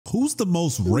Who's the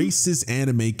most racist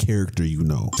anime character you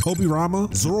know?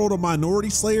 Tobirama? Zoro the Minority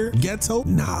Slayer? Geto?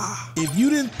 Nah. If you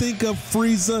didn't think of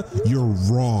Frieza, you're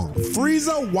wrong.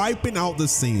 Frieza wiping out the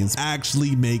Saiyans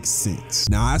actually makes sense.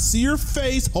 Now I see your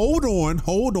face. Hold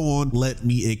on. Let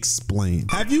me explain.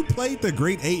 Have you played the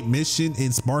Great 8 mission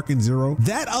in Sparking Zero?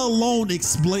 That alone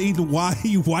explained why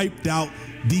he wiped out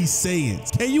these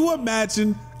Saiyans. Can you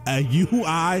imagine a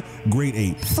UI Great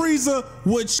 8? Frieza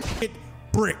would shit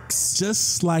bricks,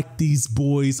 just like these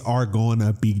boys are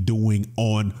gonna be doing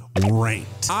on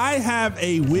ranked. I have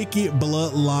a wicked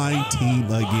bloodline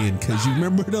team again, because you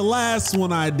remember the last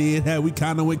one I did, we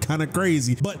kind of went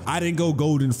crazy, but I didn't go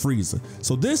golden Frieza.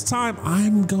 So this time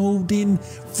I'm golden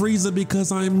Frieza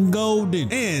because I'm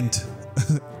golden, and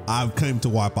I've come to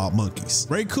wipe out monkeys.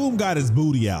 Raycoon got his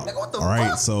booty out. All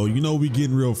right, so you know we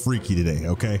getting real freaky today,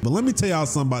 okay? But let me tell y'all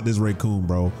something about this Raycoon,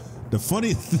 bro. The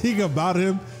funny thing about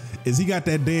him is he got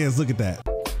that dance. Look at that.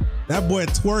 That boy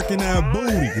twerking that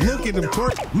booty. Look at him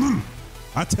twerk.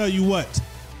 I tell you what.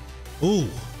 Ooh,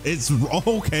 it's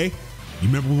okay. You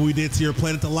remember what we did to your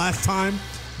planet the last time?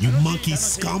 You monkey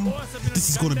scum.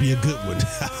 This is going to be a good one.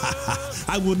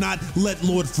 I will not let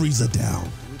Lord Frieza down.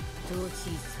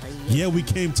 Yeah, we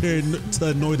came to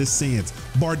annoy the Saiyans.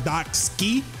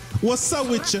 Bardocksky, what's up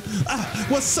with you?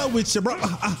 What's up with you, bro?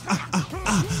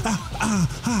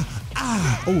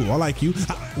 Oh, I like you.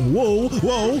 Whoa.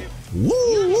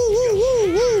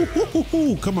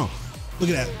 Woo. Come on.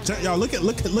 Look at that. Y'all, look at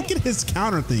his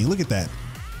counter thing. Look at that.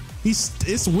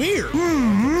 It's weird.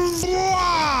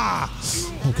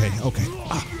 Okay.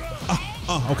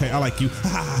 Okay, I like you.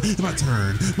 My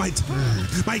turn.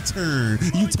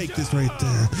 You take this right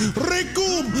there.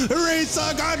 Rikum,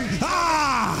 Resagan.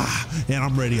 And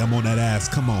I'm ready. I'm on that ass.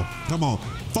 Come on.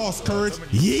 False courage.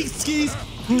 Yeekskis.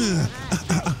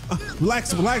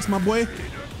 Relax, my boy.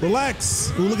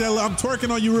 Relax. Ooh, look at that. I'm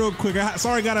twerking on you real quick.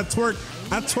 Sorry, I gotta twerk.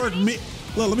 I twerk me.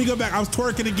 Look, let me go back. I was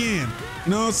twerking again.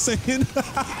 You know what I'm saying?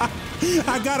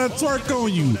 I gotta twerk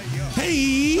on you.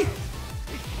 Hey.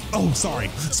 Oh, sorry.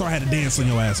 I had to dance on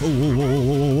your ass.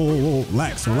 Whoa.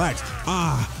 Relax. Okay.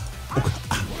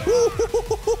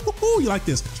 You like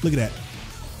this? Look at that.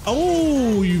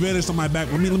 Oh, you vanished on my back.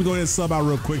 Let me go ahead and sub out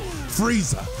real quick.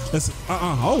 Frieza. Let's.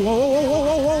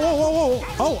 Oh.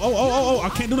 I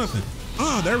can't do nothing.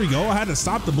 There we go. I had to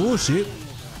stop the bullshit.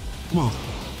 Come on.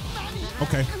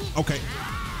 Okay.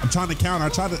 I'm trying to counter. I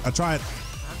tried.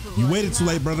 You waited too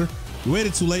late, brother. You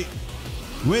waited too late.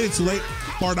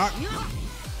 Bardock.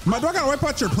 Do I gotta wipe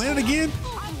out your planet again?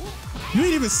 You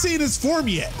ain't even seen this form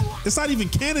yet. It's not even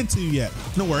canon to you yet.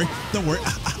 Don't worry.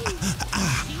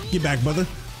 Get back, brother.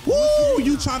 Woo!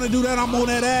 You trying to do that? I'm on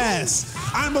that ass.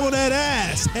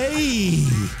 Hey.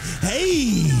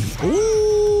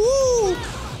 Ooh.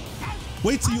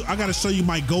 Wait till I gotta show you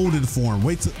my golden form.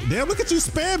 Damn, look at you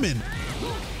spamming.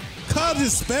 Cuz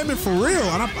is spamming for real.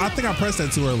 I think I pressed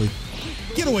that too early.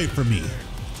 Get away from me.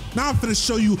 Now I'm finna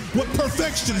show you what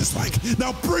perfection is like.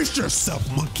 Now brace yourself,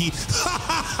 monkey.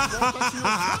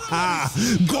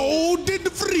 Golden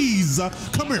Frieza.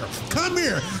 Come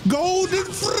here. Golden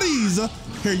Frieza.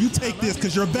 Here, you take this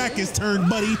because your back is turned,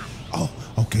 buddy. Oh,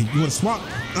 okay. You wanna swap?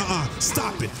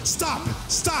 Stop it.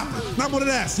 Not one of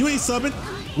that. You ain't subbing.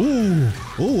 Ooh,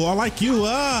 I like you.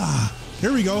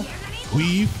 Here we go.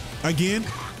 Weave again.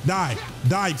 Die,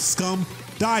 scum.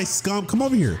 Come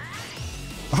over here.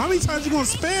 How many times you gonna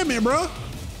spam me, bro?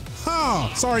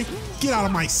 Oh, sorry. Get out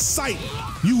of my sight,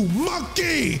 you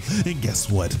monkey! And guess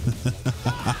what?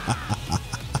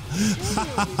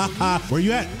 Where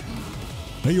you at?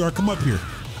 There you are. Come up here.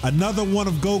 Another one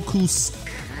of Goku's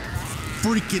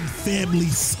freaking family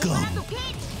scum.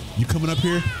 You coming up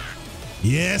here?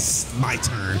 Yes, my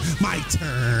turn.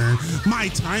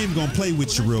 I am gonna play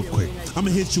with you real quick. I'm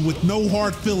gonna hit you with no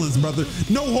hard feelings, brother.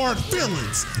 No hard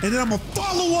feelings. And then I'm gonna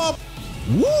follow up.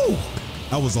 Woo!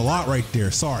 That was a lot right there.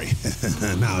 Sorry.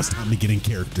 Now it's time to get in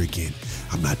character again.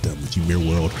 I'm not done with you, Mirror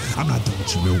World.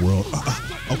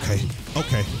 Okay.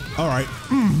 All right.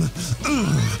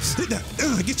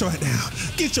 Get your head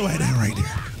down right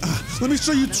there. Let me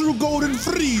show you true golden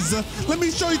Frieza.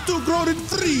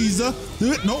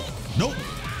 Nope.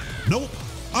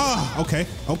 Okay.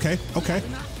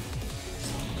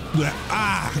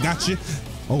 Got you.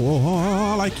 Oh,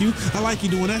 I like you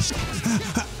doing that shit.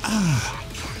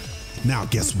 Now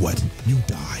guess what? You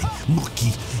die,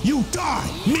 monkey. You die,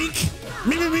 mink.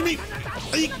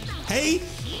 Hey,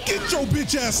 get your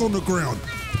bitch ass on the ground.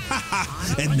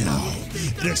 And now,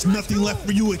 there's nothing left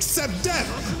for you except death.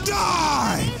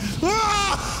 Die!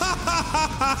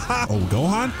 Oh,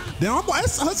 Gohan? Now,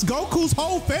 that's Goku's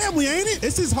whole family, ain't it?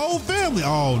 It's his whole family.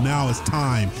 Oh, now it's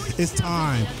time.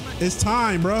 It's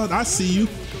time, bro. I see you.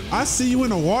 I see you in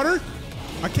the water.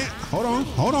 I can't. Hold on.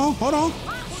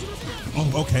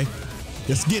 Oh, okay.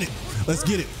 Let's get it. Let's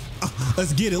get it.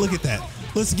 Let's get it. Look at that.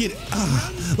 Let's get it.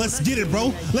 Let's get it,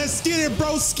 bro. Let's get it,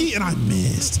 bro. Ski. And I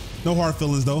missed. No hard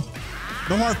feelings, though.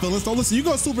 No hard feelings. Don't listen. You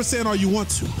go Super Saiyan all you want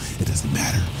to. It doesn't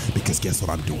matter because guess what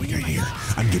I'm doing right here?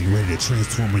 I'm getting ready to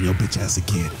transform on your bitch ass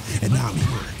again. And now I'm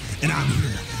here. And I'm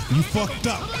here. You fucked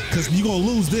up because you gonna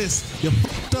lose this. You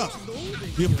fucked up.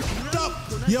 You fucked up.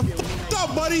 You fucked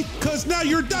up, buddy, because now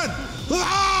you're done.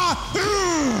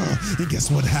 And guess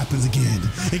what happens again?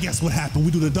 And guess what happened?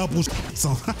 We do the double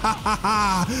song.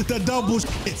 The double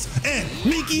shits. And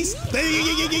Mickey's.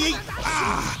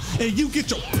 And you get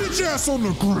your bitch ass on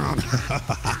the ground.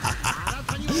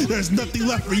 There's nothing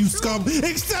left for you, scum,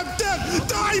 except death.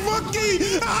 Die,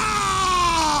 monkey.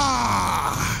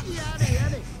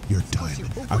 You're done.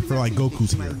 I feel like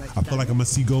Goku's here. I feel like I'm gonna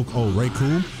see Goku. Oh,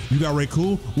 Raccoon. You got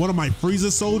Raccoon? One of my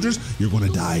Frieza soldiers? You're gonna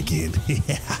die again.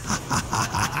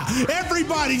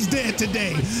 Everybody's dead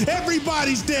today.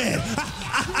 Everybody's dead.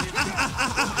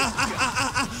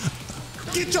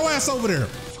 Get your ass over there.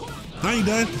 I ain't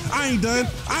done. I ain't done.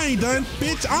 I ain't done.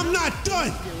 Bitch, I'm not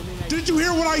done. Did you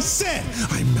hear what I said?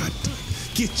 I'm not done.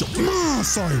 Get your...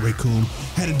 sorry, Raccoon.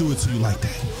 Had to do it to you like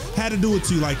that. Had to do it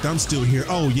to you like that. I'm still here.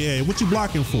 Oh, yeah. What you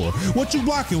blocking for? What you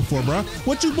blocking for, bro?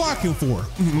 What you blocking for?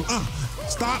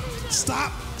 Stop.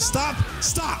 Stop. Stop.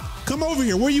 Stop. Come over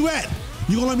here. Where you at?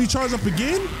 You gonna let me charge up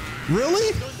again?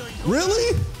 Really?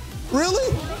 Really?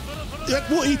 Really? Yeah,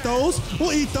 we'll eat those.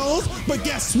 We'll eat those. But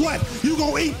guess what? You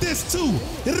gonna eat this too.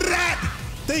 Rat.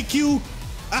 Thank you.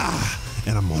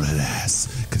 And I'm on that ass.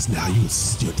 Cause now you're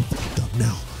fucked up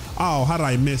now. Oh, how did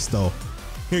I miss though?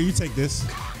 Here, you take this.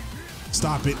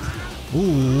 Stop it.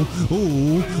 Ooh,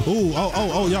 ooh, ooh.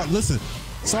 Oh, y'all, listen.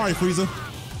 Sorry, Frieza.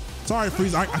 Sorry,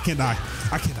 Frieza. I can't die.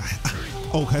 I can't die.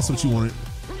 Oh, that's what you wanted.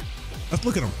 Let's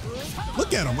look at him.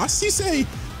 Look at him. I see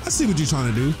what you're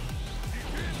trying to do.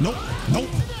 Nope, nope,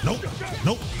 nope,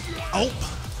 nope. Oh,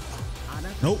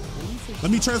 nope.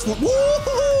 Let me transform. Woo!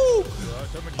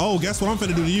 Oh, guess what I'm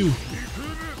finna do to you?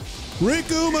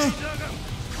 Rikuma.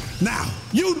 Now,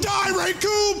 you die,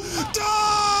 Raccoon!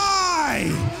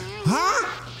 Die! Huh?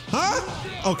 Huh?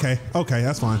 Okay,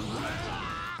 that's fine.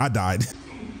 I died.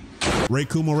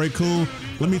 Raccoon,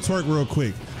 let me twerk real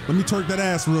quick. Let me twerk that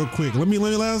ass real quick. Let me,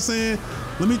 what I'm saying?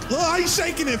 Oh, he's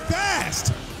shaking it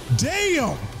fast.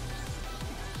 Damn.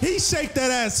 He shake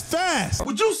that ass fast.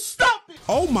 Would you stop it?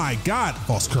 Oh my God,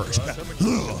 false courage.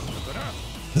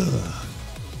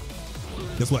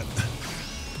 Guess what?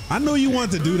 I know you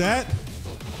want to do that.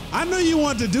 I know you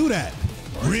want to do that.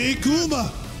 Rikuma,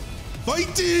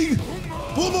 fighting,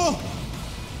 Boomer.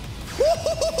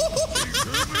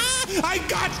 I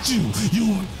got you,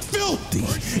 you filthy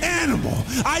animal.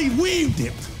 I weaved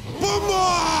it.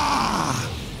 Boomer.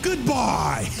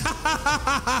 Goodbye.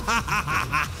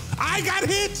 I got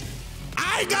hit.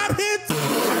 I got hit.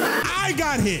 I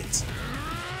got hit.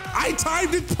 I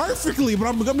timed it perfectly, but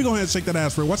I'm gonna go ahead and shake that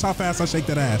ass for it. Watch how fast I shake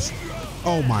that ass.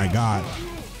 Oh my God.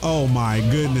 Oh my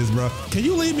goodness, bro. Can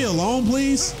you leave me alone,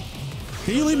 please?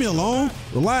 Can you leave me alone?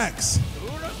 Relax.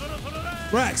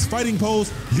 Relax. Fighting pose.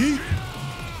 Yeet.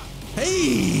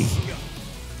 Hey.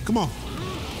 Come on.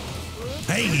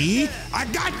 Hey, I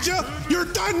got you. You're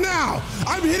done now.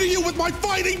 I'm hitting you with my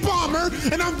fighting bomber,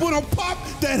 and I'm gonna pop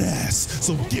that ass.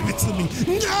 So give it to me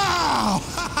now.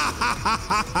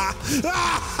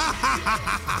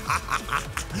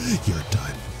 You're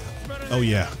done. Oh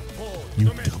yeah. You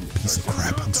dumb piece of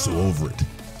crap, I'm so over it.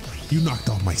 You knocked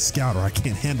off my scouter, I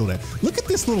can't handle that. Look at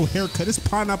this little haircut, this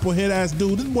pineapple head ass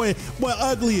dude. This boy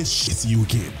ugly as shit. It's you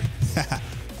again.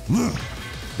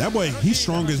 That boy, he's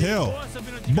strong as hell.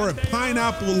 But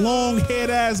pineapple long head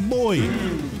ass boy.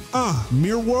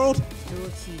 Mirror World?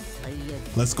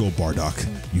 Let's go, Bardock.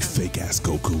 You fake ass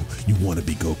Goku. You wanna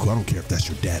be Goku. I don't care if that's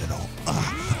your dad at all.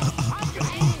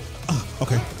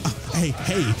 Okay. Hey,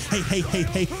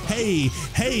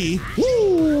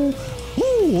 woo,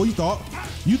 woo, you thought,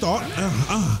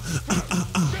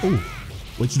 ooh,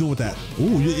 what you doing with that?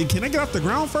 Ooh, can I get off the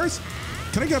ground first?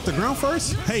 Can I get off the ground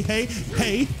first?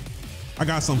 Hey, I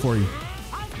got something for you.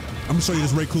 I'm gonna show you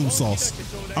this Raccoon sauce.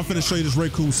 I'm finna show you this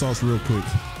Raccoon sauce real quick.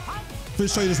 Finna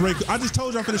show you this Raccoon, I just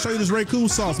told you I'm finna show you this Raccoon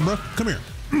sauce, bro. Come here,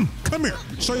 come here.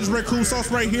 Show you this Raccoon sauce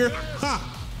right here,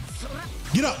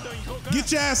 Get up, get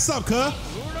your ass up, cuz.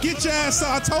 Get your ass up.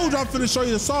 I told you I'm finna show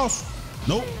you the sauce.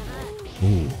 Nope.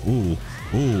 Ooh,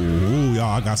 y'all,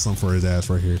 I got something for his ass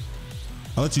right here.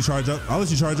 I'll let you charge up. I'll let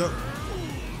you charge up.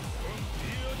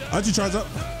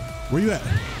 Where you at?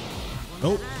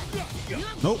 Nope.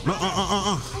 No,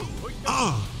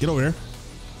 get over there.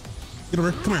 Get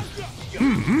over here. Come here.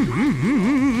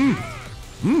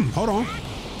 Hold on.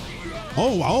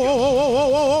 Whoa.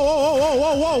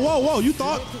 You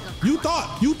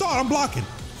thought I'm blocking.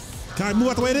 Can I move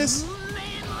out the way of this?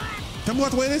 Can I move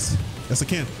out the way of this? Yes, I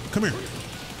can. Come here.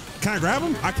 Can I grab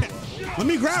him? I can't. Let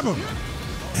me grab him.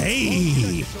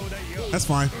 Hey. That's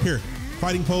fine. Here.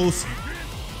 Fighting pose.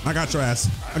 I got your ass.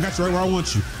 I got you right where I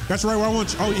want you. Got you right where I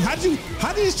want you. Oh, how did you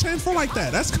just transform like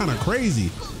that? That's kind of crazy.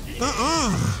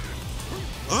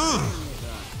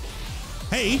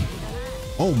 Hey.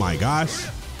 Oh my gosh.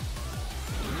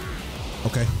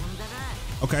 Okay.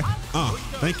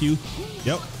 Thank you.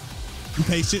 Yep. Be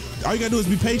patient. All you gotta do is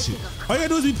be patient. Look at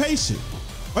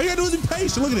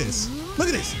this. Look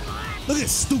at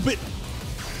this, stupid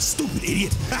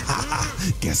idiot.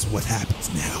 Guess what happens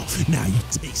now? Now you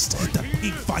taste the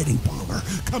pink fighting bomber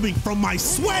coming from my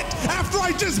sweat after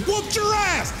I just whooped your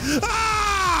ass.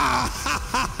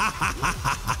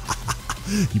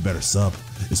 You better sub.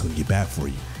 It's gonna get bad for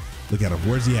you. Look at him.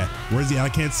 Where's he at? I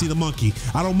can't see the monkey.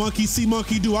 I don't monkey see,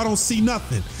 monkey do. I don't see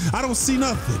nothing.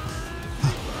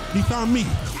 He found me.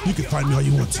 You can find me all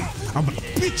you want to. I'm gonna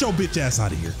beat your bitch ass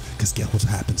out of here. Cause guess what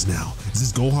happens now? Is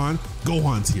this Gohan?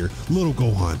 Gohan's here. Little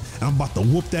Gohan. And I'm about to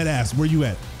whoop that ass. Where you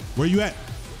at? Where's he at?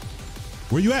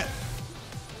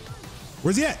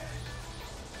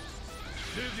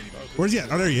 Oh,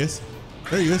 there he is.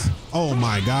 Oh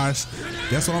my gosh.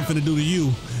 Guess what I'm finna do to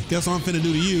you.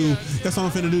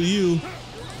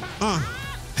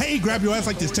 Hey, grab your ass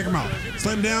like this. Check him out.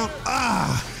 Slam down.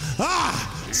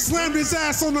 Slammed his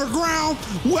ass on the ground.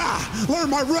 Wow. Learn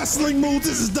my wrestling moves.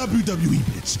 This is WWE,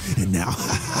 bitch. And now,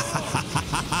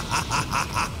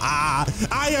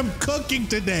 I am cooking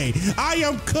today.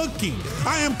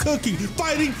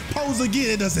 Fighting pose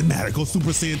again. It doesn't matter. Go Super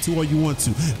Saiyan 2 all you want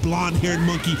to. Blonde haired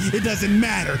monkey. It doesn't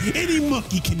matter. Any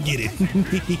monkey can get it.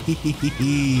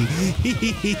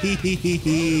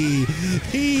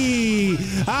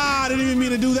 I didn't even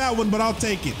mean to do that one, but I'll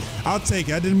take it. I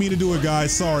didn't mean to do it,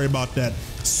 guys. Sorry about that.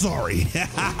 Sorry.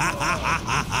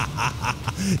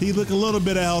 He look a little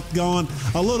bit of health gone.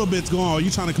 A little bit's gone. Are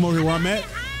you trying to come over here where I'm at?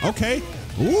 Okay.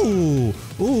 Ooh.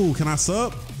 Can I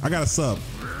sub? I got a sub.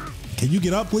 Can you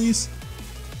get up, please?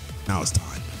 Now it's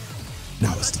time.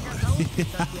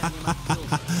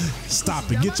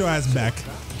 Stop it. Get your ass back.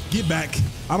 Get back.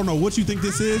 I don't know what you think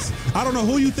this is. I don't know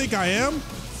who you think I am.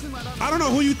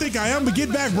 But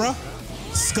get back, bruh.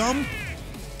 Scum.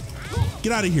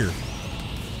 Get out of here.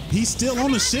 He's still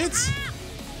on the shits?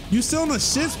 You still on the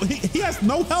shits? He has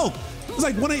no health. It's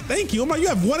like 1 8. Thank you. I'm like, you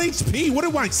have 1 HP. What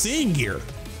am I seeing here?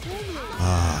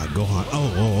 Gohan.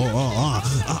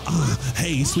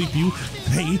 Hey, sweep you.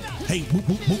 Hey. Boop,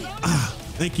 boop, boop.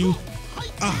 Thank you.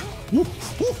 Woo.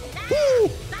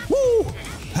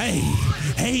 Hey.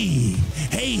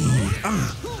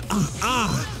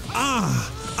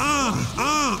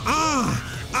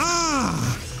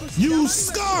 You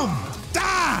scum.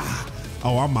 Die.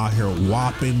 Oh, I'm out here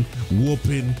whooping,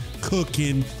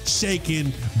 cooking,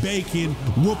 shaking, baking,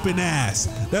 whooping ass.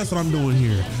 That's what I'm doing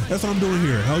here.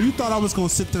 Hell, you thought I was gonna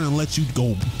sit there and let you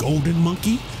go golden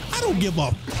monkey? I don't give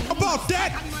up about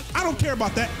that. I don't care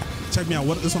about that. Check me out.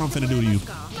 This is what I'm finna do to you.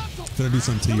 Finna do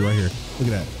something to you right here. Look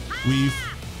at that. Weave.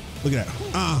 Look at that.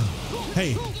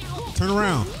 Hey, turn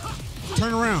around.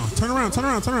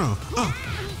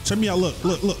 Check me out. Look.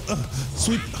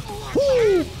 Sweep.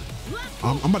 Woo.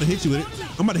 I'm about to hit you with it.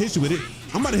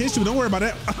 Don't worry about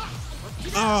that.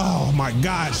 Oh my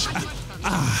gosh.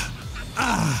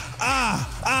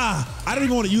 I didn't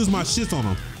even want to use my shits on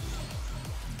him.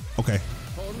 Okay.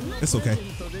 It's okay.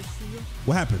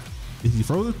 What happened? Is he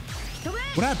frozen?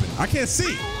 What happened? I can't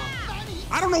see.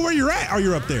 I don't know where you're at. Oh,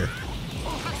 you're up there.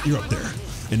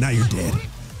 And now you're dead.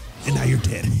 Do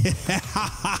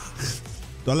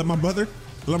I let my brother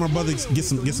get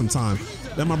some time?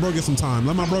 Let my bro get some time.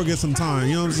 You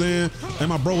know what I'm saying? Let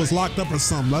my bro was locked up or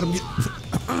something. Let him get.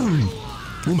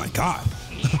 Oh my God.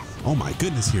 Oh my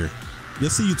goodness here. You'll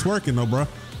see you twerking though, bro.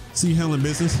 See you handling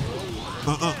business.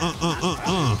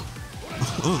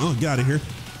 Get out of here.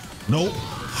 Nope.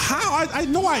 How? I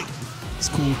know It's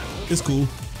cool.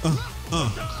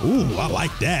 Ooh, I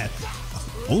like that.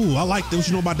 Ooh, I like that. What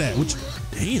you know about that?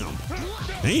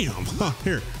 Damn.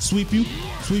 Here, sweep you.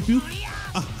 Sweep you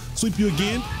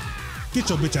again. Get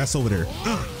your bitch ass over there.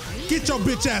 Get your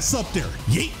bitch ass up there.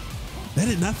 Yeet. That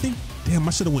did nothing? Damn,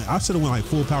 I should have went like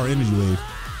full power energy wave.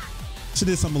 Should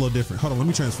did something a little different. Hold on, let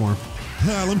me transform.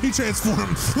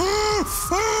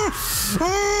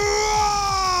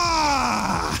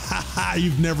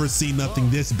 You've never seen nothing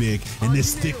this big and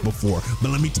this thick before.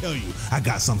 But let me tell you, I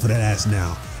got something for that ass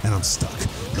now, and I'm stuck.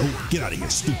 Nope, get out of here,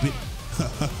 stupid.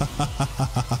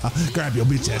 Grab your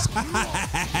bitch ass.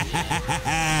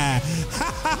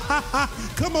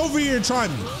 Come over here and try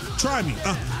me. Try me.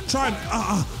 Try me.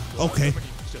 Okay.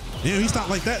 Damn, he stopped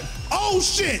like that. Oh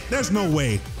shit! There's no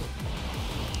way.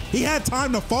 He had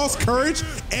time to false courage,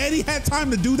 and he had time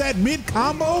to do that mid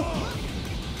combo. All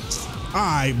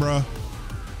right, bro. All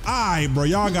right, bro.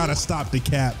 Y'all gotta stop the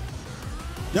cap.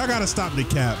 Y'all gotta stop the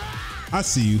cap. I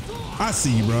see you. I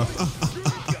see you, bro.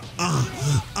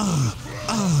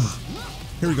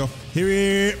 Here we go.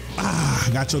 Here.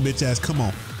 Got your bitch ass. Come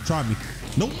on. Try me.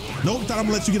 Nope. Nope. Thought I'm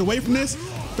gonna let you get away from this.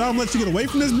 Thought I'm gonna let you get away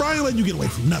from this, Brian. Let you get away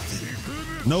from nothing.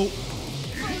 Nope.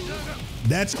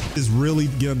 That is really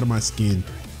get under my skin.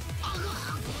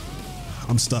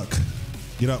 I'm stuck.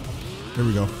 Get up. Here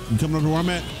we go. You coming up to where I'm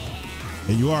at?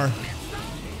 There you are.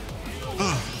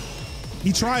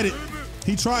 He tried it.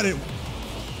 He tried it.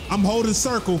 I'm holding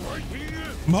circle.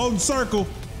 I'm holding circle.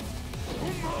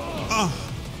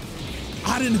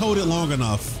 I didn't hold it long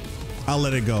enough. I'll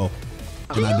let it go.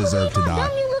 And I deserve to die.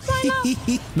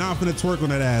 Now I'm finna twerk on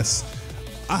that ass.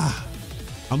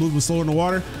 I'm moving slower in the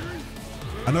water.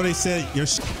 I know they said your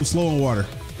shit was slow in water.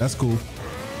 That's cool.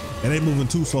 It ain't moving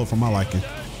too slow for my liking.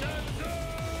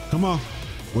 Come on.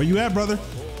 Where you at, brother?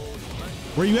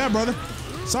 Where you at, brother?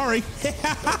 Sorry.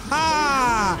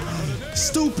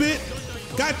 Stupid.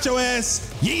 Got your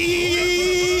ass.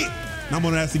 Yee. Now I'm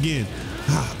on ass again.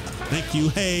 Thank you.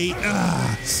 Hey.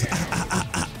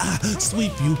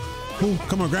 Sweep you. Ooh,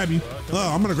 come on, grab you.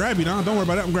 I'm gonna grab you now. Don't worry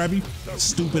about that. I'm gonna grab you.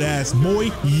 Stupid ass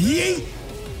boy. Yee.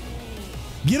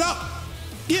 Get up.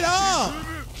 Get up.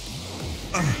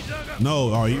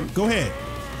 No, are you? Go ahead.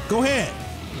 Go ahead.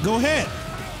 Go ahead.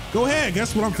 Go ahead.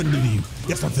 Guess what I'm finna do to you?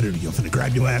 Guess what I'm finna do to you? I'm finna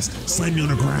grab your ass, slam you on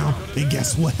the ground, and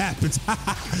guess what happens?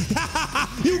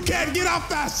 You can't get up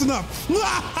fast enough.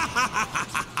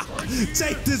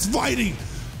 Take this fighting.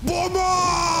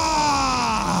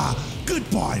 Bomba!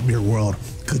 Goodbye, Mirror World.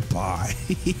 Goodbye.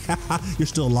 You're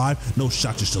still alive? No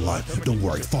shot, you're still alive. Don't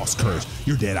worry, false courage.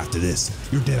 You're dead after this.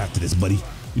 You're dead after this, buddy.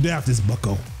 You're dead after this,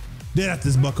 bucko. Dead after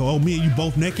this, bucko. Oh, me and you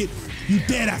both naked? You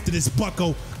dead after this,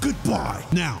 bucko. Goodbye.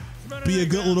 Now, be a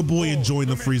good little boy and join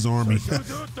the Frieza army.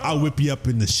 I'll whip you up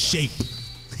into shape.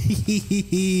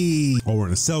 Oh, we're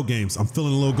in the Cell games. I'm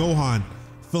feeling a little Gohan.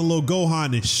 Feeling a little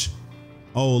Gohan-ish.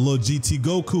 Oh, a little GT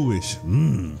Goku-ish.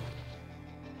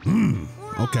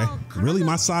 Okay. Really,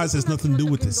 my size has nothing to do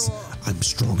with this. I'm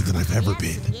stronger than I've ever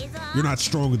been. You're not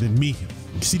stronger than me.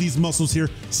 You see these muscles here?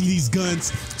 See these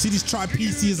guns? See these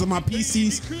trapezes on my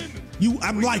PCs?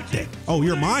 I'm like that. Oh,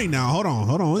 you're mine now. Hold on.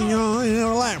 You know,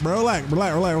 relax, bro. Relax. All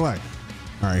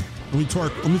right. Let me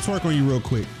twerk on you real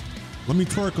quick.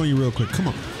 Come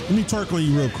on. Let me twerk on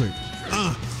you real quick.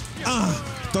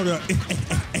 Throw it up.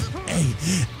 Hey.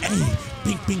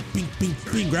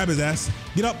 Bing. Grab his ass.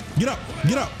 Get up.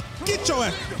 Get your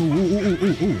ass.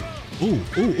 Ooh.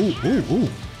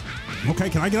 Okay,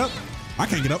 can I get up? I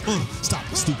can't get up. Stop,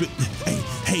 stupid.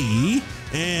 Hey.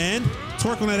 And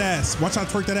twerk on that ass. Watch how I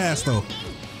twerk that ass, though.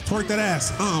 Twerk that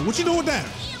ass. What you doing with that?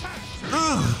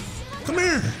 Come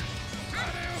here.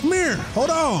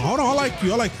 Hold on. I like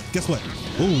you. Guess what?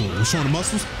 Ooh, we're showing the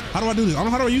muscles. How do I do this? I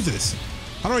don't know how to use this.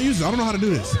 I don't know how to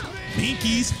do this.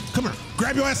 Pinkies. Come here.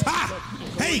 Grab your ass.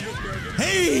 Hey.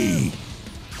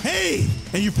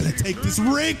 And you're gonna take this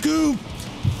Riku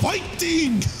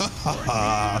fighting.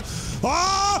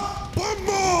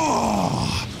 Bumble.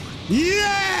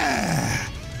 Yeah.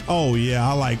 Oh yeah,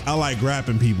 I like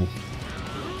grabbing people.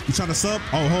 You trying to sub?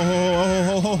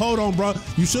 Oh, hold on, bro.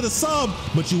 You should have subbed,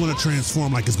 but you want to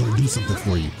transform like it's gonna do something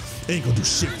for you. It ain't gonna do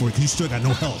shit for you because you still got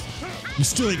no health.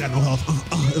 It's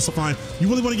fine. You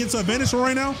really want to get to advantage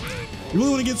right now? We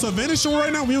don't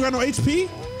got no HP?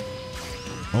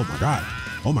 Oh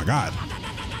my God.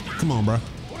 Come on, bro.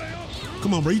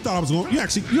 You thought I was going, you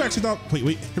actually thought,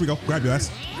 wait, here we go. Grab your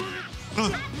ass.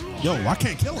 Yo, I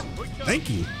can't kill him. Thank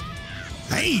you.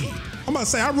 Hey, I'm about to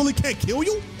say, I really can't kill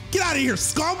you? Get out of here,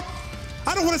 scum.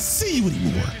 I don't want to see you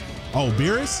anymore. Oh,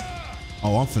 Beerus?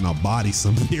 Oh, I'm finna body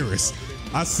some Beerus.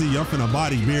 I see you, I'm finna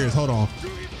body Beerus. Hold on.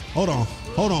 I'm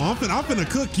finna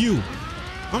cook you.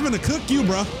 I'm finna cook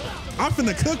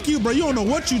you, bro. You don't know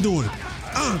what you doing.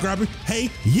 Grab it. Hey,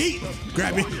 yeet.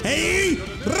 Grab it. Hey,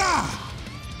 rah.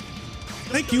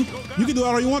 Thank you. You can do it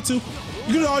all you want to. You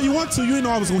didn't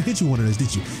know I was gonna hit you one of those,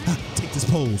 did you? Take this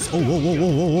pose. Oh,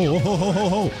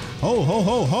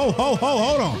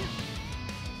 hold on.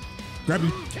 Grab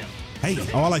you. Hey,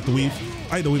 I like the weave.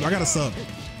 I got a sub.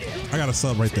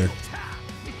 Right there.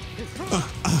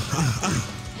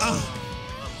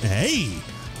 Hey.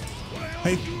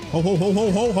 Ho.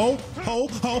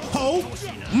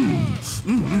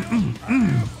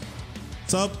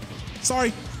 Sub.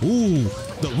 Sorry. Ooh,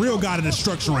 the real god of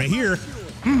destruction right here.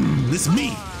 This is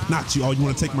me, not you. Oh, you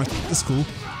want to take my? It's cool.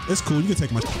 It's cool. You can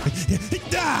take my. You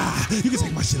can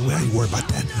take my shit away. I ain't worried about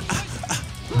that.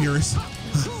 Beerus,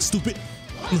 stupid.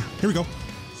 Here we go.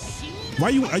 Why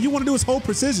you want to do his whole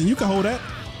precision? You can hold that.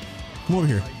 Come over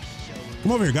here.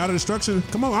 Come over here. God of destruction.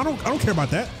 Come on. I don't care about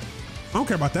that. I don't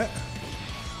care about that.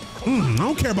 I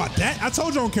don't care about that. I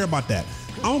told you I don't care about that.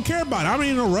 I don't care about it. I ain't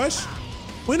in no rush.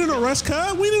 We ain't in no rush,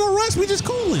 cuz. We ain't in no rush. We just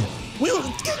cooling. We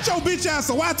don't get your bitch ass.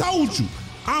 So I told you.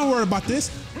 I don't worry about this.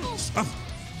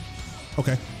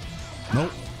 Okay.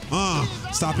 Nope.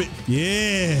 Stop it.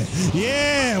 Yeah.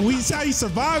 Yeah. This how you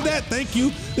survive that. Thank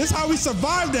you. This is how we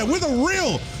survive that. We're the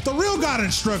real god of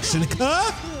destruction,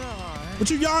 cuz. What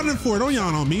you yawning for? Don't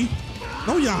yawn on me.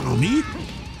 Don't yawn on me.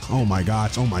 Oh my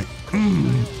gosh. Oh my.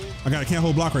 I can't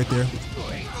hold block right there.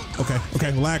 Okay.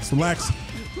 Okay. Relax. Relax.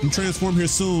 You transform here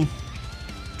soon.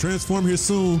 Transform here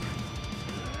soon.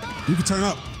 You can turn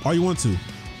up all you want to.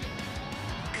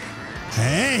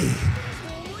 Hey.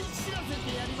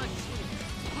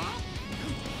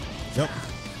 Yep.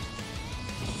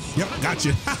 Yep,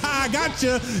 gotcha.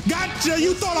 Gotcha. Gotcha.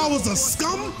 You thought I was a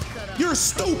scum? You're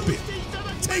stupid.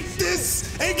 Take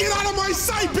this and get out of my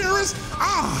sight, Beerus.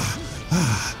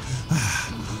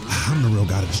 I'm the real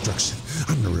god of destruction.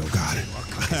 I'm the real god.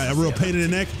 A real pain in the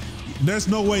neck. There's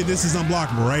no way this is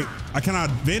unblockable, right? I cannot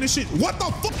vanish it. What the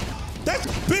fuck? That's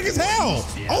big as hell.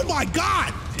 Oh my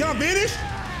God. Can I vanish?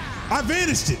 I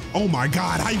vanished it. Oh my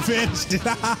God, I vanished it.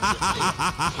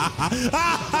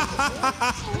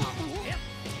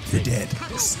 You're dead.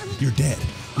 You're dead.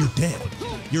 You're dead.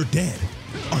 You're dead.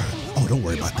 Oh, don't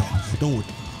worry about that. Don't worry.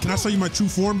 Can I show you my true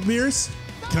form, Beerus?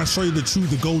 Can I show you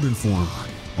the golden form?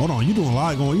 Hold on, you got a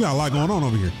lot going on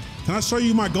over here. Can I show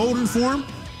you my golden form?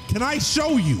 Can I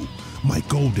show you my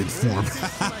golden form?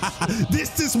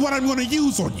 This is what I'm gonna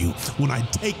use on you when I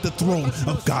take the throne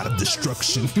of God of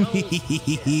Destruction.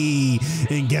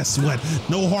 And guess what?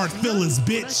 No hard feelings,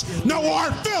 bitch. No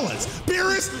hard feelings.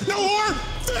 Beerus, no hard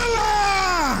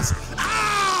feelings.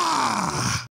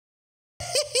 Ah!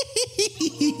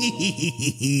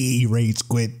 He rage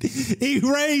quit. He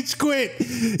rage quit.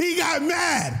 He got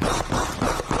mad.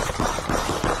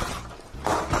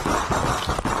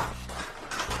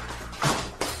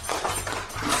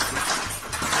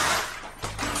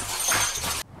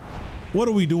 What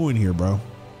are we doing here, bro?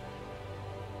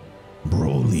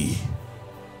 Broly.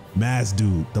 Mass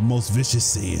dude, the most vicious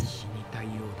Saiyan.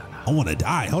 I want to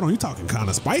die. Hold on, you're talking kind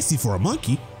of spicy for a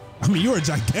monkey. I mean, you're a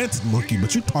gigantic monkey,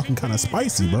 but you're talking kind of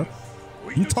spicy, bro.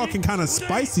 You talking kind of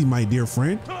spicy, my dear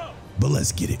friend. But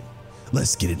let's get it.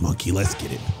 Let's get it, monkey. Let's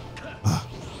get it.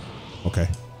 Okay.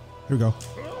 Here we go.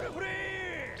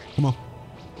 Come on.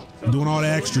 I'm doing all the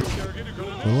extra.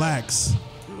 Relax.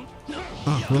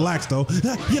 Relax, though.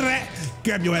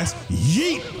 Grab your ass.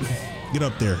 Yeet. Get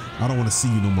up there. I don't want to see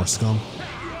you no more, scum.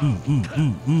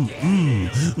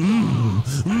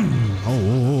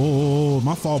 Oh,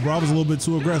 my fault, bro. I was a little bit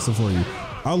too aggressive for you.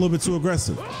 I was a little bit too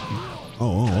aggressive.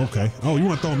 Oh, okay. Oh, you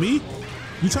want to throw me?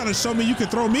 You trying to show me you can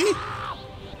throw me?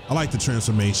 I like the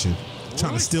transformation.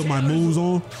 Trying to steal my moves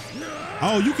on.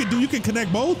 Oh, you can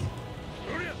connect both?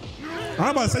 I'm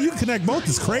about to say you can connect both.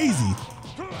 It's crazy.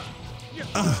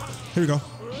 Here we go.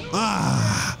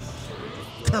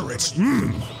 Courage.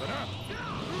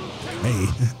 Hey.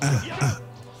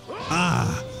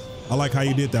 I like how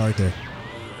you did that right there.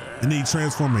 And then you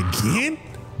transform again?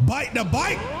 Bite the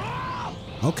bite?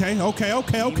 Okay.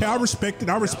 I respect it.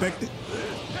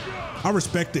 I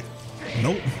respect it.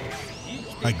 Nope.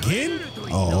 Again?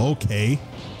 Oh, okay.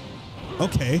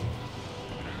 Okay.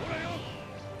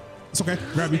 It's okay.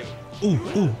 Grab me. Ooh.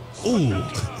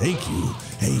 Thank you.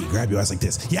 Hey, grab your ass like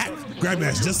this. Yeah, grab your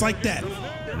ass just like that.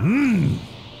 I'm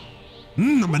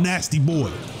a nasty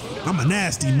boy.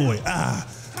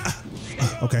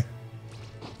 Okay.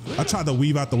 I tried to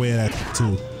weave out the way of that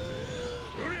too.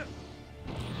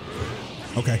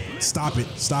 Okay, stop it.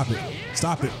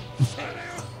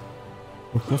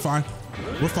 We're fine.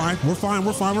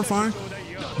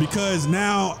 Because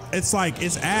now it's like,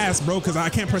 it's ass, bro, because I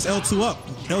can't press L2 up.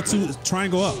 L2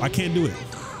 triangle up. I can't do it.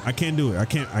 I can't.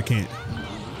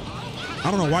 I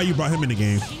don't know why you brought him in the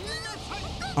game.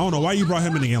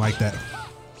 Like that.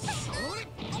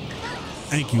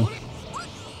 Thank you.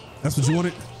 That's what you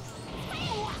wanted?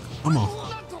 Come on.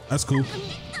 That's cool.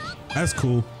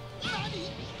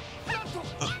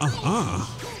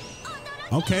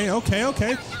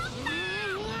 Okay.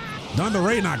 Thunder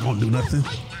Ray not gonna do nothing.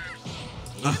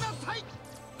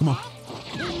 Come on.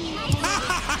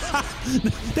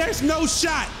 There's no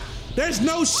shot.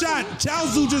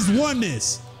 Chaozu just won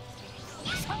this.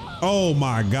 Oh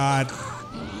my God.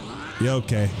 You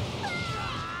okay?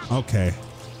 Okay.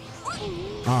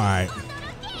 All right.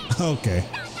 Okay.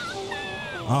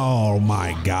 Oh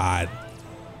my God.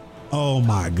 Oh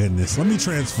my goodness. Let me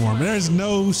transform. There's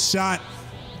no shot.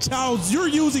 Charles, you're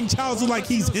using Charles like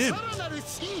he's him.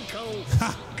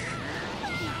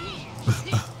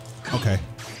 Okay.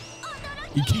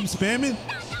 You keep spamming?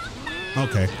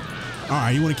 Okay. All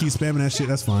right, you want to keep spamming that shit?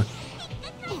 That's fine.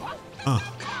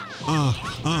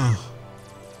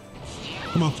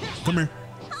 Come on, come here.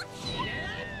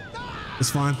 It's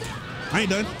fine. I ain't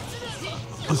done.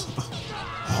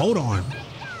 Hold on.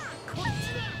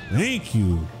 Thank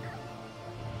you.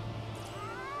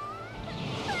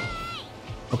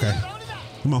 Okay.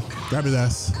 Come on, grab his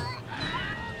ass.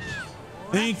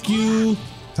 Thank you.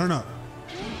 Turn up.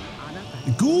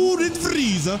 Good and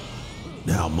frieza.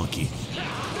 Now monkey.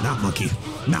 Now monkey.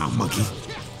 Now monkey.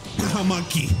 Now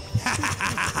monkey.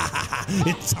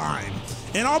 It's time.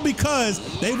 And all because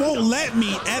they won't let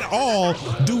me at all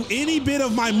do any bit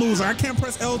of my moves. I can't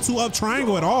press L2 up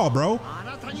triangle at all, bro.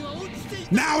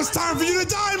 Now it's time for you to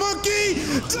die, monkey.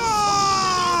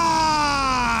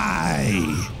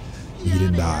 Die. He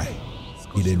didn't die.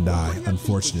 He didn't die,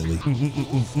 unfortunately.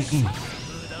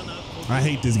 I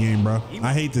hate this game, bro.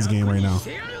 I hate this game right now.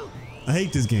 I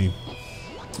hate this game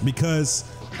because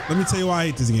let me tell you why I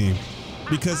hate this game.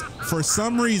 Because for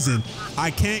some reason,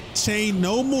 I can't chain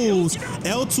no moves.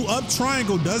 L2 up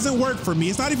triangle doesn't work for me.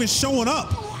 It's not even showing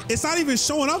up. It's not even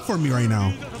showing up for me right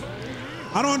now.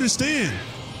 I don't understand.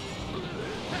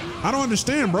 I don't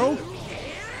understand, bro.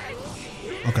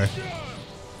 Okay.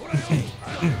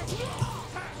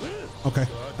 Okay,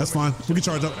 that's fine. We can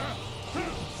charge up.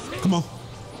 Come on,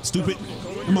 stupid.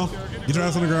 Come on, get your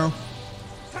ass on the ground.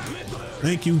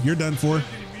 Thank you, you're done for.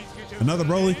 Another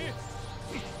Broly.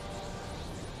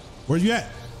 Where you at?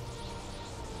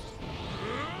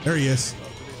 There he is.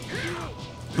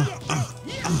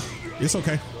 It's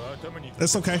okay.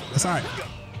 It's okay, it's all right.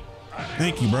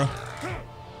 Thank you, bro.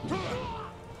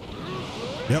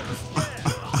 Yep.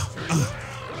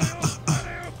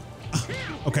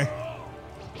 Okay.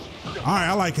 All right,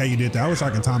 I like how you did that. I wish I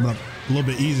could time it up a little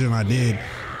bit easier than I did.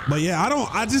 But yeah,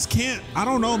 I just can't, I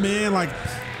don't know, man. Like,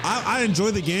 I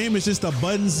enjoy the game. It's just the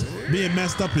buttons being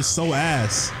messed up is so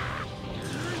ass.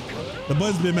 The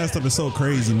buttons being messed up is so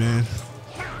crazy, man.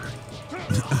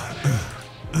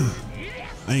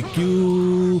 Thank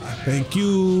you, thank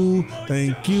you,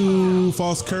 thank you.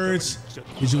 False courage.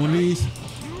 Is you one of these?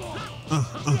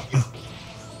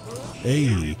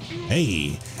 Hey,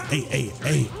 hey, hey, hey,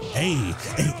 hey, hey,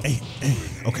 hey, hey, hey.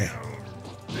 Okay.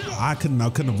 I couldn't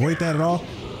avoid that at all.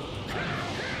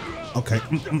 Okay.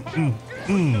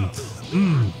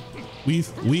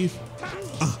 Weave.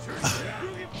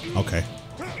 Okay.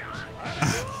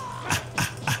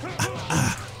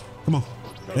 Come on.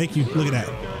 Thank you. Look at that.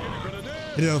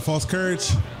 Hit it on false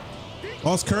courage.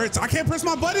 False courage. I can't press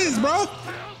my buttons, bro.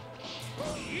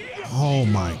 Oh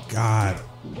my God.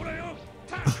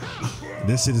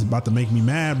 This shit is about to make me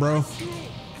mad, bro.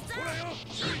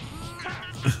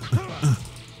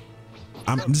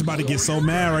 I'm just about to get so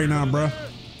mad right now, bro.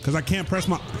 Cause I can't press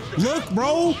my, look,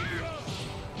 bro.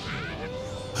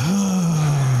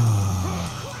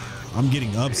 I'm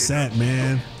getting upset,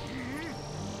 man.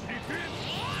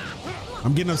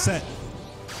 I'm getting upset.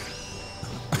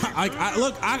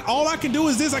 All I can do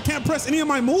is this. I can't press any of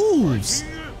my moves.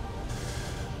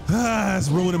 It's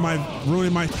ruining my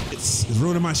shits. It's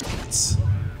ruining my shits.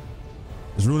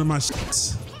 It's ruining my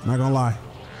shits. I'm not gonna lie.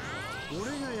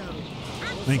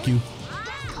 Thank you.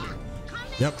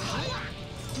 Yep.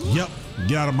 Yep.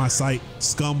 Get out of my sight,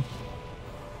 scum.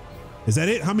 Is that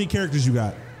it? How many characters you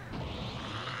got?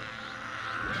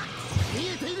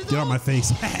 Get out of my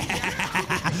face.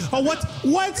 Oh, what?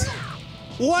 What?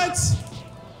 What?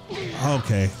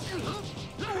 Okay.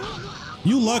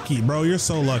 You lucky, bro. You're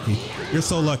so lucky. You're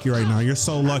so lucky right now. You're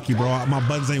so lucky, bro. My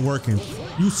buttons ain't working.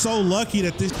 You so lucky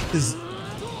that this is.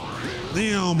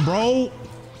 Damn, bro.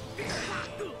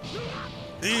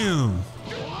 Damn.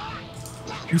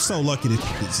 You so lucky that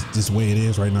it's this way it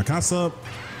is right now. Can I sub?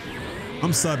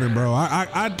 I'm subbing, bro.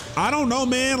 I don't know,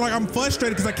 man. Like, I'm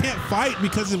frustrated because I can't fight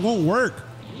because it won't work.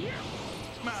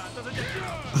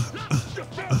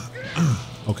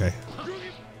 Okay.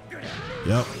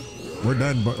 Yep. We're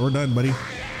done. We're done, buddy.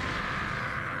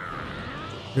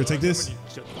 Here, take this.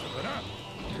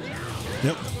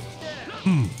 Yep.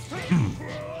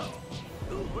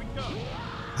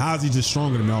 How is he just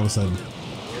stronger than me all of a sudden?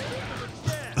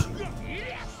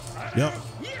 Yep.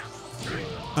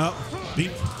 Up.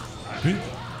 Beep. Beep.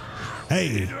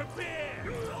 Hey.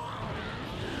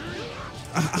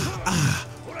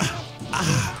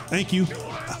 Thank you.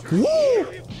 Woo!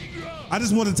 I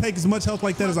just want to take as much health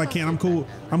like that as I can. I'm cool.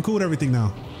 I'm cool with everything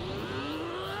now.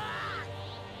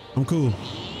 I'm cool.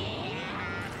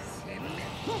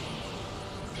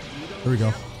 There we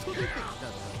go.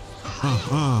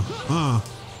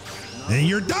 And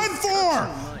you're done for!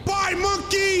 Bye,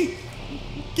 monkey!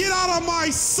 Get out of my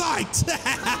sight!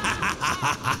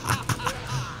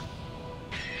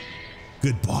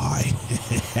 Goodbye.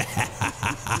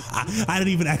 I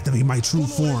didn't even activate my true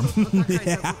form.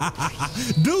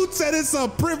 Dude said it's a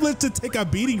privilege to take a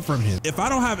beating from him. If I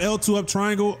don't have L2 up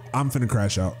triangle, I'm finna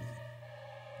crash out.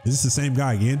 Is this the same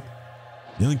guy again?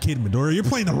 Young kid Midoriya, you're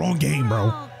playing the wrong game,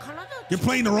 bro. You're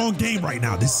playing the wrong game right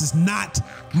now. This is not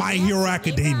My Hero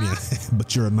Academia.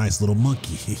 But you're a nice little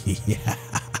monkey. Yeah.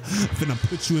 I'm finna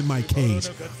put you in my cage.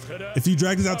 If you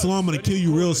drag this out too long, I'm gonna kill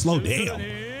you real slow. Damn.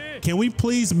 Can we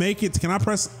please make it? Can I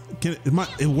press?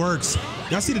 It works.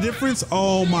 Y'all see the difference?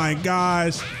 Oh my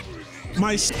gosh.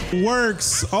 My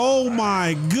works. Oh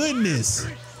my goodness.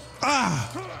 I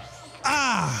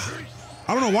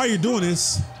don't know why you're doing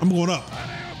this. I'm going up.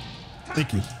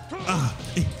 Thank you.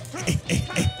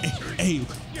 Hey,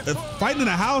 fighting in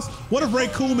a house? What if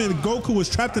Raycooman and Goku was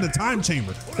trapped in a time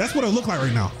chamber? That's what it looked like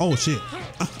right now. Oh shit.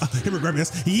 Here we grab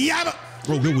this. Yeah.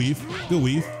 Oh, good weave. Good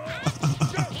weave.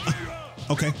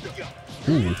 Okay.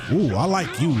 Ooh, I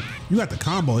like you. You got the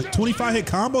combo. 25 hit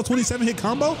combo, 27 hit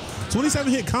combo,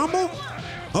 27 hit combo.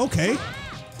 Okay.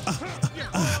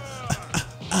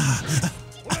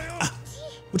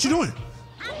 What you doing?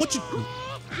 What you?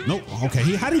 Nope.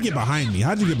 Okay. How did he get behind me?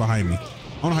 How did you get behind me? I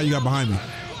don't know how you got behind me.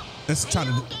 Let's try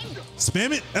to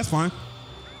spam it. That's fine.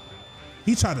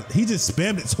 He just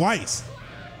spammed it twice.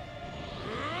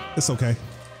 It's okay.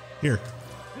 Here,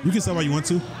 you can say what you want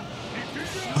to.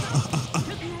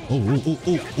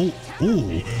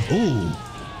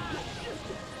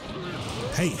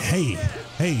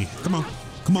 Hey, come on,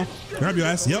 grab your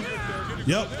ass. Yep,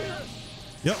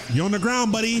 you're on the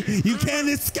ground, buddy. You can't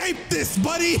escape this,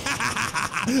 buddy.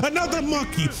 Another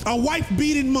monkey, a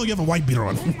wife-beating monkey. You have a wife beater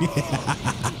on.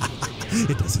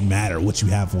 It doesn't matter what you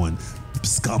have on,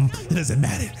 scum. It doesn't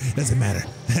matter.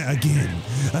 Again.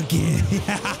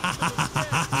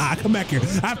 Come back here.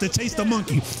 I have to chase the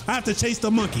monkey. It's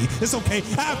okay.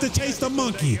 I have to chase the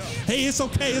monkey. Hey, it's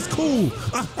okay. It's cool.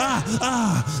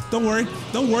 Don't worry.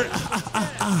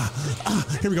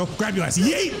 Here we go. Grab your ass.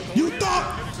 Yeet. You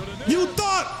thought.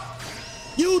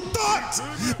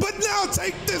 But now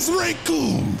take this,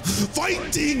 Raycoon.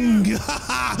 Fighting.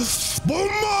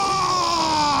 Boom.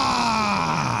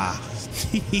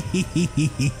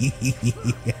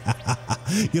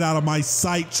 Get out of my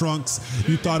sight, Trunks.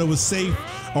 You thought it was safe?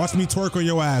 Watch me twerk on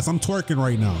your ass. I'm twerking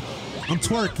right now. I'm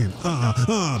twerking.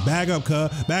 Bag up,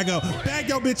 cuz. Bag up. Bag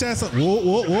your bitch ass up.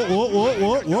 Whoa.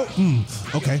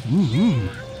 Okay.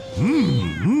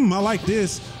 I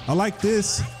like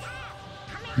this.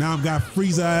 Now I've got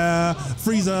Frieza.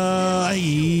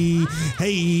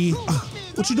 Hey.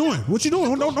 What you doing?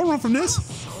 Don't run from this.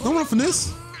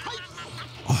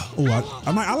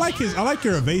 I like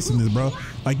your evasiveness, bro.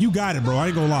 Like, you got it, bro. I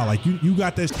ain't gonna lie. Like, you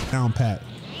got that shit down pat.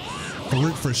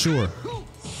 For sure. You know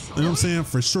what I'm saying?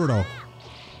 For sure, though.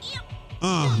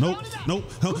 Nope.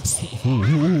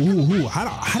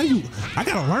 How do you? I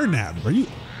gotta learn that, bro.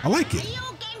 I like it.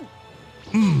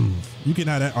 You can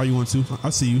have that all you want to. I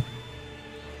see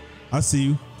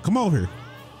you. Come over here.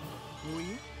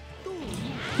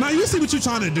 Now you see what you're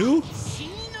trying to do.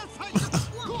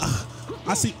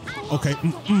 I see. Okay.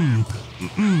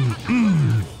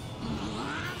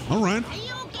 Don't run.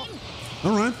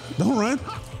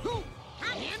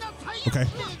 Okay.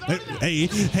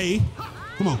 Hey.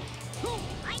 Come on.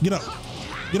 Get up.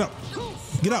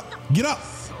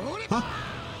 Huh?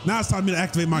 Now it's time for me to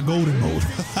activate my golden mode.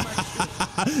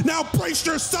 Now brace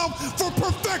yourself for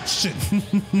perfection.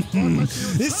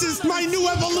 This is my new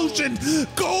evolution,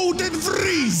 Golden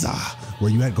Frieza.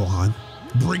 Where you at, Gohan?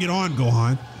 Bring it on,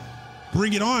 Gohan.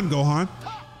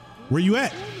 Where you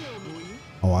at?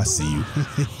 Oh, I see you.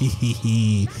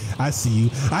 I see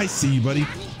you, buddy.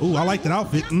 Oh, I like that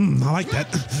outfit. I like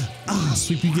that.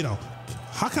 Sweep you, get out.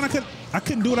 How can I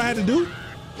couldn't do what I had to do?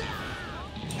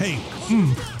 Hey,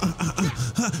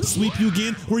 sweep you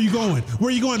again. Where you going,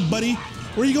 buddy?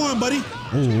 Oh,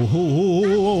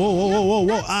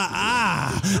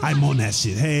 I'm on that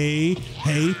shit. Hey.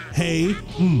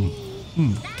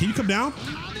 Can you come down?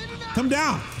 Come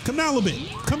down a little bit.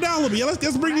 Yeah,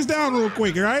 let's bring this down real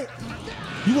quick, all right?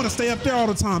 You want to stay up there all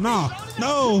the time? No.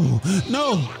 Oh,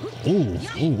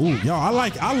 yo, I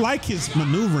like his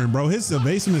maneuvering, bro. His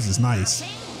evasiveness is nice.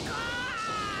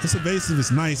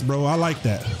 Bro. I like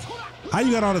that. How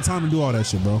you got all the time to do all that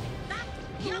shit, bro?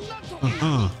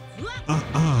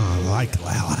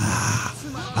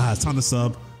 It's time to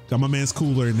sub. Got my man's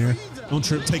cooler in there. Don't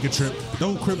trip, take a trip.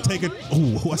 Don't crip, take it.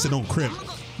 Oh, I said don't crip.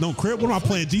 Don't crip. What am I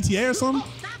playing? GTA or something?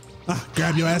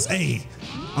 Grab your ass. Hey,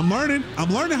 I'm learning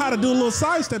how to do a little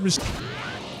sidestep.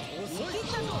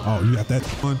 Oh, you got that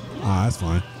one? That's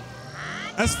fine.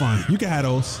 That's fine. You can have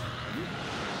those.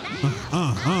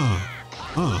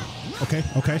 Okay.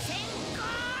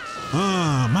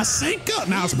 My sync up.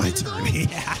 Now it's my turn.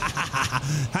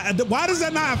 Why is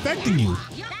that not affecting you?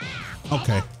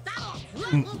 Okay.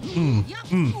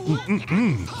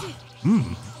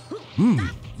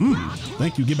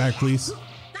 Thank you. Get back, please.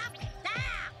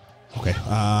 Okay,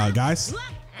 guys.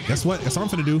 Guess what? Guess what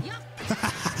I'm finna do.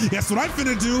 Guess what I'm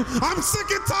finna do. I'm sick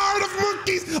and tired of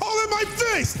monkeys all in my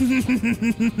face.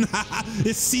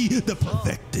 See the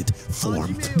perfected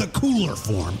form, the cooler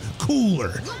form,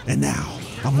 cooler. And now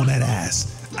I'm on that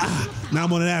ass. Now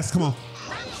I'm on that ass. Come on.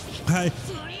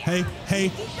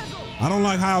 Hey. I don't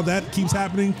like how that keeps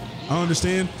happening. I don't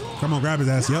understand. Come on, grab his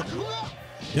ass.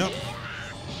 Yep.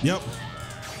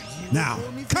 Now,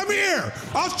 come here.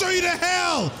 I'll show you the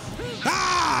hell.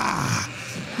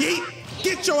 Yeet.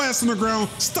 Get your ass on the ground.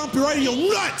 Stomp you right in your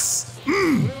nuts.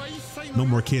 No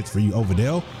more kids for you,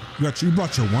 Overdale. You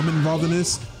brought your woman involved in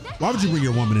this. Why would you bring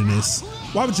your woman in this?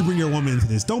 Why would you bring your woman into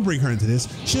this? Don't bring her into this.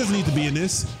 She doesn't need to be in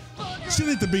this. She doesn't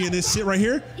need to be in this shit right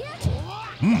here.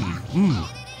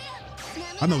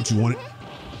 I know what you wanted.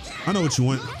 I know what you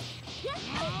want.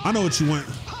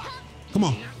 Come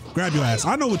on, grab your ass.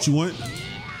 I know what you want.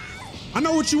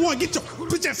 Get your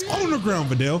bitch ass on the ground,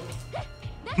 Vidal.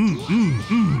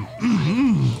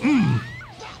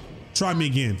 Try me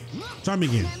again.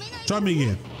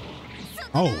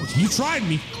 Oh, you tried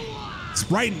me. It's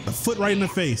right, a foot right in the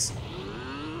face.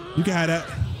 You can have that.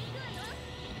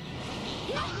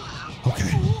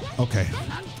 Okay.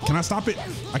 Can I stop it?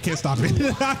 I can't stop it.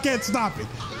 I can't stop it.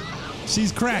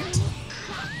 She's cracked.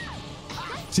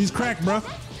 Bruh.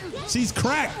 She's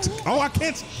cracked. Oh, I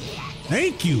can't.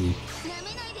 Thank you,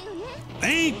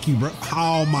 bro.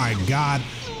 Oh my God.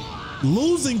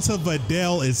 Losing to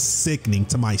Vidal is sickening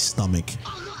to my stomach.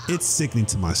 It's sickening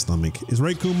to my stomach. Is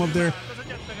Raycoon up there?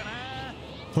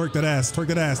 Twerk that ass.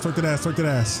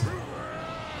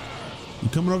 You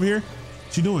coming over here?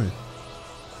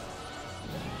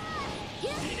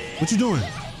 What you doing?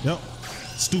 Yep.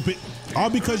 Stupid. All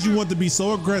because you want to be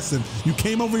so aggressive. You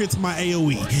came over here to my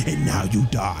AoE and now you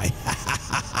die.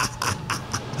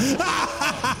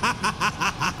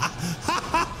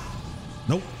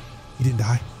 Nope. He didn't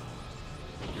die.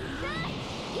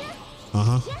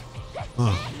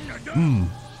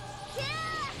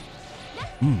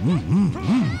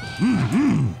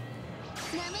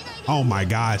 Oh my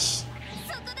gosh.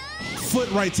 Foot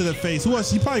right to the face. Who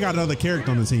else? You probably got another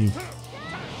character on the team.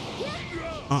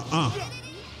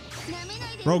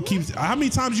 Bro keeps, how many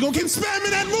times you gonna keep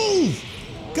spamming that move?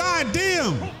 God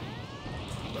damn.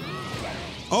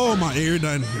 Oh my, you're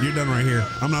done right here.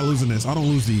 I'm not losing this. I don't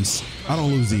lose these.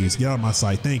 Get out of my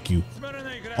sight. Thank you.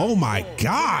 Oh my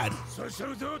God.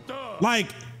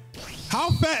 Like,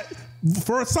 how fat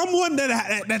for someone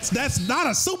that's not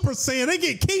a Super Saiyan, they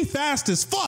get key fast as fuck.